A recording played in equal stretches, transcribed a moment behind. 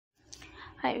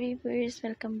Hi viewers,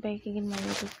 welcome back again my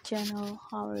YouTube channel.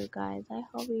 How are you guys? I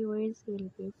hope viewers will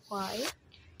be fine.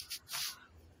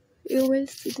 You will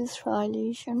see the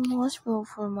stylish and most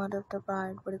beautiful model of the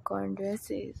bride bodycon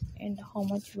dresses and how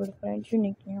much beautiful and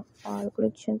unique new all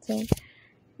collections and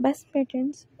best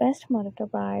patterns, best model of the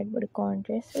bride bodycon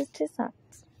dresses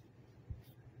designs.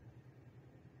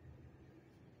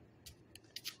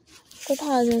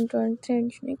 2023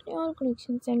 unique new all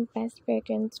collections and best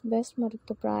patterns, best model of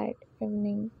the bride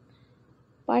evening.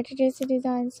 Party dress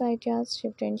designs, ideas,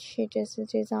 shift and sheet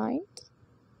dresses designs.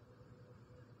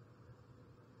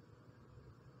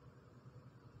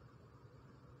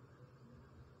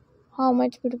 How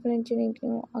much beautiful and unique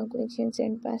new all collections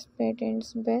and best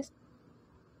patterns, best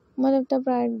mother of the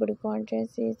bride bodycon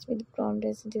dresses with prom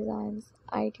dress designs,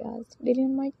 ideas, daily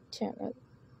on my channel.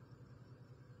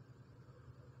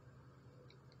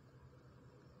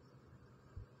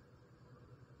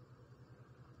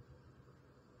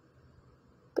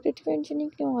 Creative and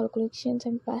unique new all collections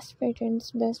and best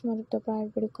patterns, best mother of the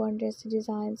bride bodycon dress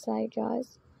designs,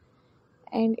 ideas,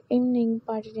 and evening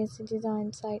party dress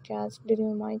designs, ideas, daily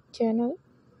on my channel.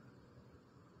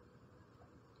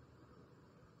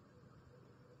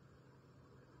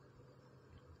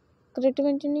 Creative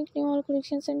and unique new all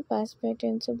collections and best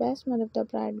patterns, best mother of the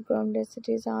bride groom dress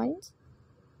designs.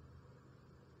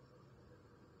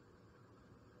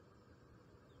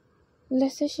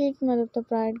 Lesser sheet mother of the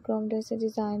bride groom dress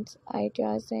designs,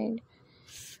 ideas, and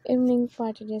evening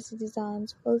party dress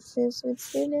designs, full sleeves with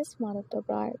sleeveless mother of the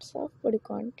bride, soft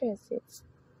bodycon dresses.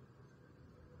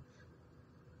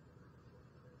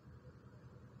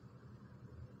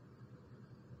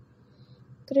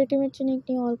 Creative and unique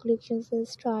new all collections is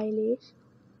stylish.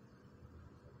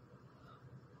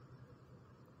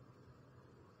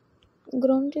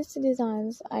 Groom dress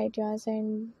designs, ideas,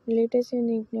 and latest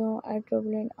unique new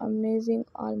adorable and amazing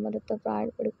all mother of the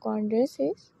bride bodycon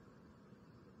dresses.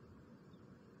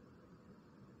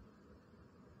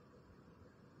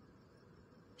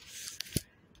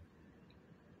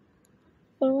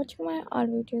 For watching my all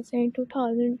videos in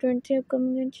 2020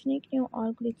 upcoming and unique new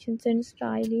all collections and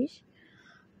stylish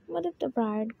mother of the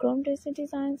bride, groom dress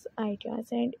designs, ideas,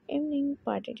 and evening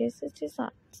party dresses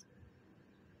designs.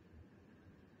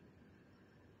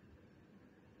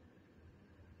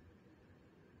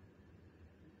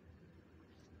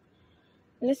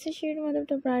 Let's shade mother of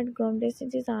the bride, groom dress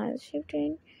designs,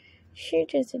 shifting sheet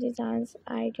dress designs,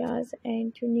 ideas,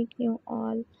 and unique new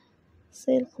all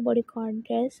silk bodycon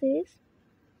dresses.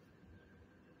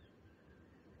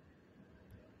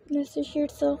 Let's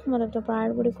shades of mother of the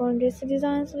bride, bodycon dress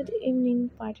designs with evening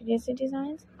party dress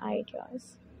designs,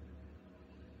 ideas.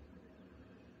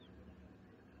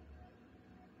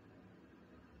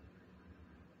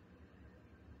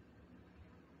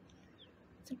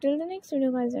 So till the next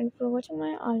video guys, and for watching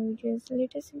my all videos,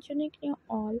 latest and unique new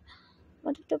all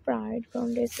mother of the bride,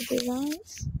 groom dress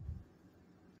designs.